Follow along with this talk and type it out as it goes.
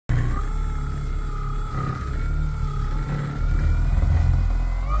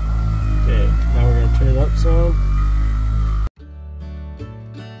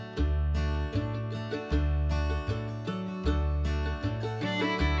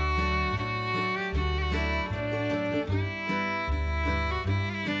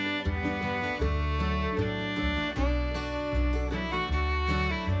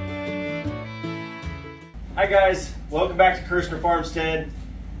Hi guys, welcome back to Kirshner Farmstead.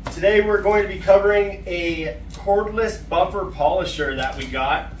 Today we're going to be covering a cordless buffer polisher that we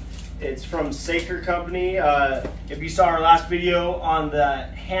got. It's from Saker Company. If you saw our last video on the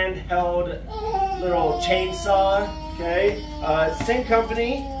handheld little chainsaw, okay, same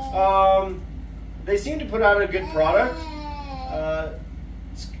company. They seem to put out a good product.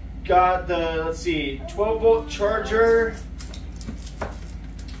 It's got the, let's see, 12-volt charger.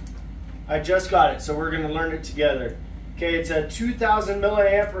 I just got it, so we're going to learn it together. Okay, it's a 2000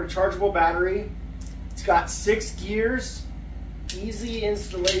 milliamp rechargeable battery. It's got 6 gears, easy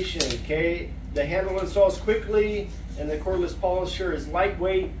installation. Okay, the handle installs quickly, and the cordless polisher is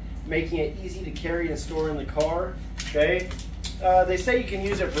lightweight, making it easy to carry and store in the car. Okay, they say you can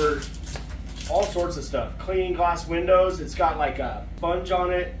use it for all sorts of stuff. Cleaning glass windows. It's got like a sponge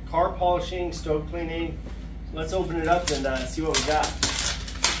on it, car polishing, stove cleaning. So let's open it up and see what we got.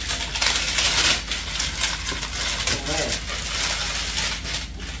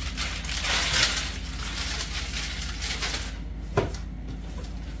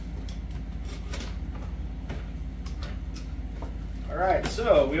 Alright,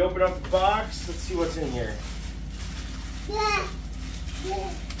 so we open up the box. Let's see what's in here. What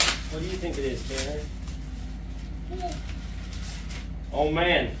do you think it is, Tanner? Oh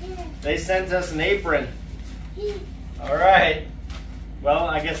man, they sent us an apron. Alright, well,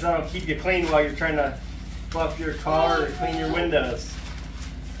 I guess that'll keep you clean while you're trying to fluff your car or clean your windows.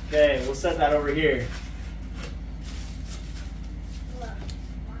 Okay, we'll set that over here.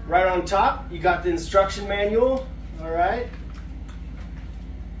 Right on top, you got the instruction manual. Alright.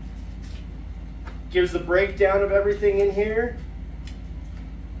 Gives the breakdown of everything in here.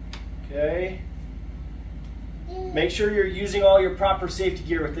 Okay. Make sure you're using all your proper safety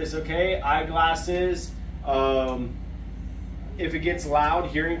gear with this, okay? Eyeglasses. If it gets loud,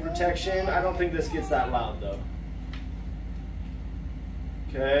 hearing protection. I don't think this gets that loud though.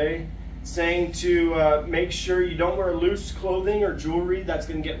 Okay. Saying to make sure you don't wear loose clothing or jewelry that's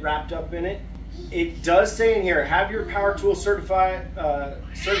going to get wrapped up in it. It does say in here, have your power tool certified by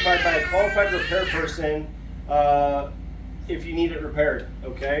a qualified repair person if you need it repaired,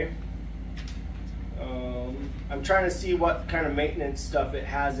 okay? I'm trying to see what kind of maintenance stuff it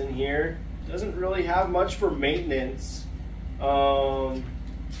has in here. Doesn't really have much for maintenance. Probably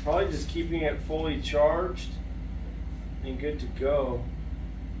just keeping it fully charged and good to go.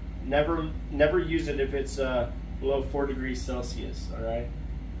 Never use it if it's below 4 degrees Celsius, all right?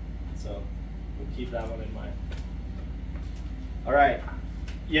 So we'll keep that one in mind. All right,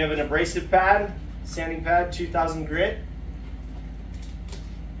 you have an abrasive pad, sanding pad, 2000 grit.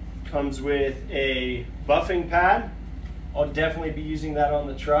 Comes with a buffing pad. I'll definitely be using that on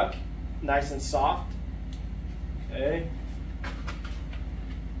the truck. Nice and soft. Okay.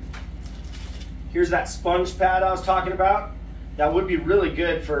 Here's that sponge pad I was talking about. That would be really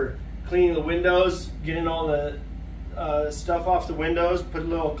good for cleaning the windows, getting all the stuff off the windows, put a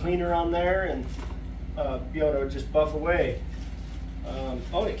little cleaner on there and be able to just buff away.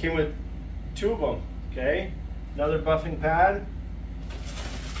 Oh, it came with 2 of them. Okay. Another buffing pad.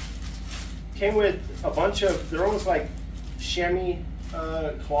 Came with a bunch of, they're almost like chamois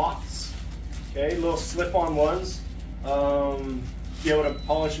cloths, okay, little slip-on ones. Be able to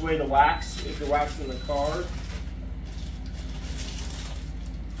polish away the wax if you're waxing the car.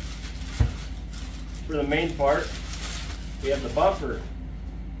 For the main part, we have the buffer.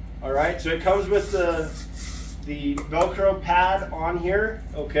 All right, so it comes with the Velcro pad on here,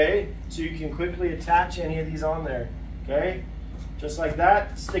 okay, so you can quickly attach any of these on there, okay, just like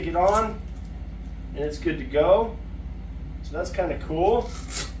that. Stick it on. And it's good to go. So that's kind of cool.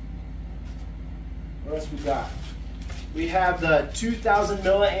 What else we got? We have the 2000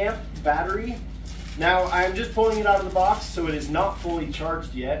 milliamp battery. Now I'm just pulling it out of the box, so it is not fully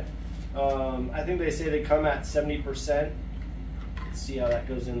charged yet. I think they say they come at 70%. Let's see how that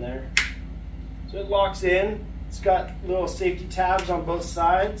goes in there. So it locks in. It's got little safety tabs on both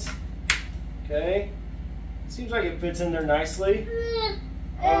sides. Okay. Seems like it fits in there nicely.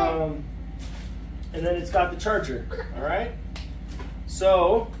 And then it's got the charger, all right?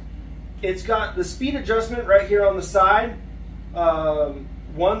 So it's got the speed adjustment right here on the side,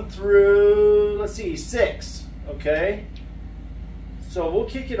 1 through, let's see, 6, okay? So we'll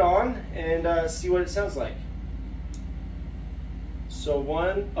kick it on and see what it sounds like. So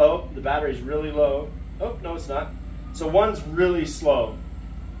 1, oh, the battery's really low. Oh, no, it's not. So 1's really slow,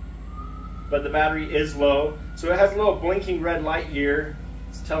 but the battery is low. So it has a little blinking red light here.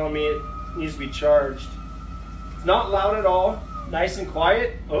 It's telling me it needs to be charged. It's not loud at all, nice and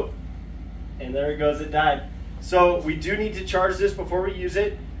quiet. Oh, and there it goes, it died. So we do need to charge this before we use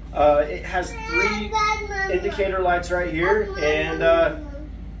it. It has 3 indicator lights right here, and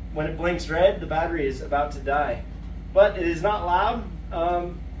when it blinks red, the battery is about to die. But it is not loud.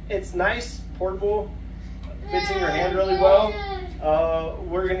 It's nice, portable, fits in your hand really well.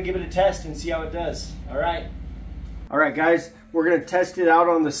 We're gonna give it a test and see how it does. All right, guys, we're gonna test it out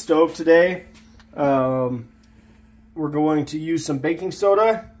on the stove today. We're going to use some baking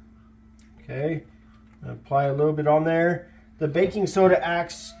soda. Okay, apply a little bit on there. The baking soda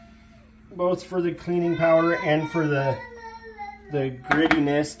acts both for the cleaning power and for the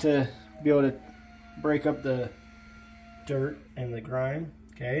grittiness to be able to break up the dirt and the grime.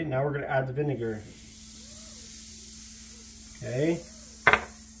 Okay, now we're going to add the vinegar. Okay,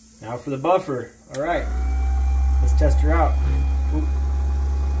 now for the buffer. All right, let's test her out. Oop.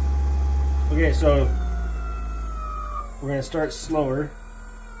 Okay, so we're going to start slower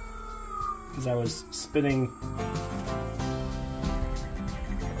because I was spitting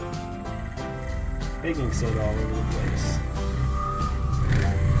baking soda all over the place.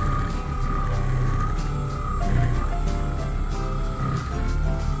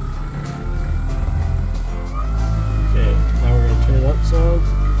 Okay, now we're going to turn it up some.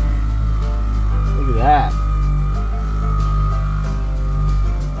 Look at that.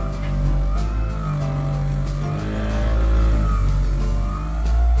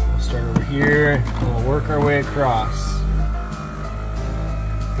 We'll start over here and we'll work our way across.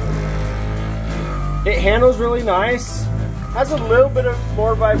 It handles really nice. Has a little bit of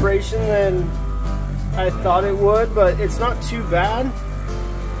more vibration than I thought it would, but it's not too bad.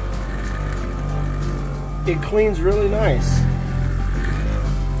 It cleans really nice.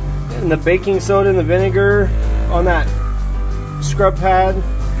 And the baking soda and the vinegar on that scrub pad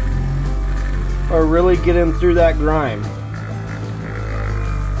are really getting through that grime.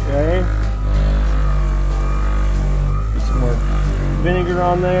 Okay. Put some more vinegar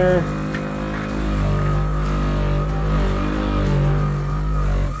on there.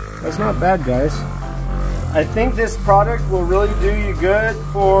 That's not bad, guys. I think this product will really do you good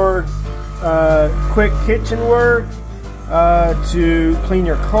for quick kitchen work, to clean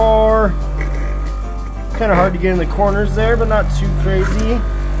your car. Kind of hard to get in the corners there, but not too crazy.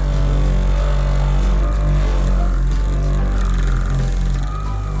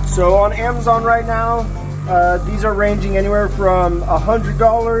 So on Amazon right now, these are ranging anywhere from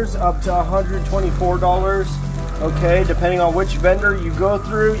 $100 up to $124. Okay, depending on which vendor you go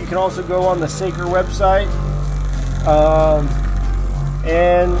through. You can also go on the Saker website.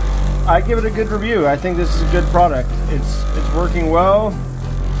 And I give it a good review. I think this is a good product. It's working well.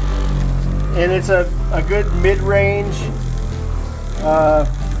 And it's a good mid-range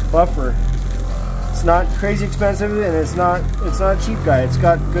buffer. It's not crazy expensive, and it's not a cheap guy. It's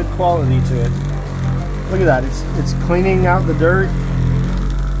got good quality to it. Look at that. It's cleaning out the dirt.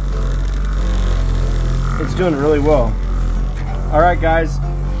 It's doing really well. All right, guys,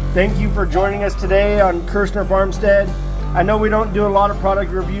 thank you for joining us today on Kirshner Farmstead. I know we don't do a lot of product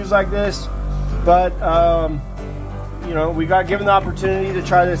reviews like this, but you know, we got given the opportunity to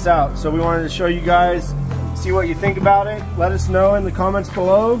try this out, so we wanted to show you guys, see what you think about it. Let us know in the comments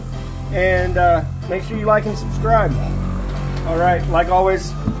below, and make sure you like and subscribe. All right, like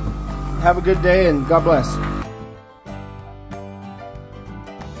always, have a good day and God bless.